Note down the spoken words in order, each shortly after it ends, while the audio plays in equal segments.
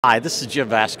Hi, this is Jim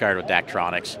Vascard with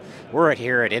Daktronics. We're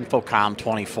here at InfoComm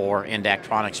 24 in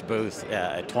Daktronics booth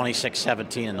at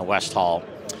 2617 in the West Hall.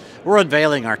 We're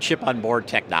unveiling our chip-on-board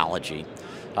technology.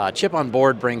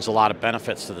 Chip-on-board brings a lot of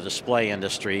benefits to the display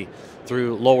industry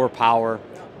through lower power,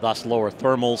 thus lower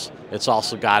thermals. It's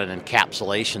also got an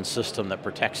encapsulation system that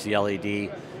protects the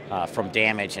LED from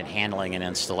damage and handling and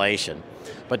installation.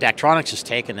 But Daktronics has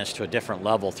taken this to a different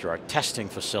level through our testing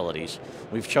facilities.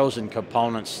 We've chosen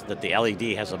components that the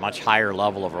LED has a much higher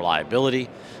level of reliability,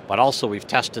 but also we've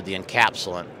tested the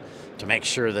encapsulant to make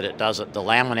sure that it doesn't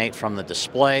delaminate from the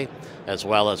display, as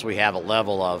well as we have a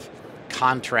level of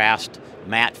contrast,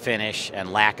 matte finish,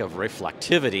 and lack of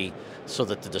reflectivity so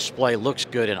that the display looks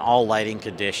good in all lighting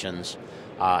conditions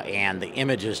and the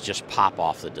images just pop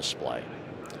off the display.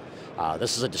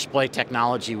 This is a display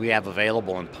technology we have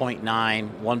available in 0.9,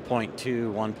 1.2,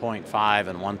 1.5,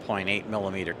 and 1.8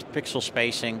 millimeter pixel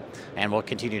spacing, and we'll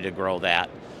continue to grow that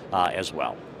as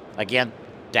well. Again,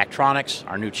 Daktronics,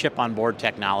 our new chip-on-board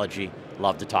technology,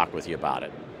 love to talk with you about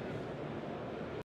it.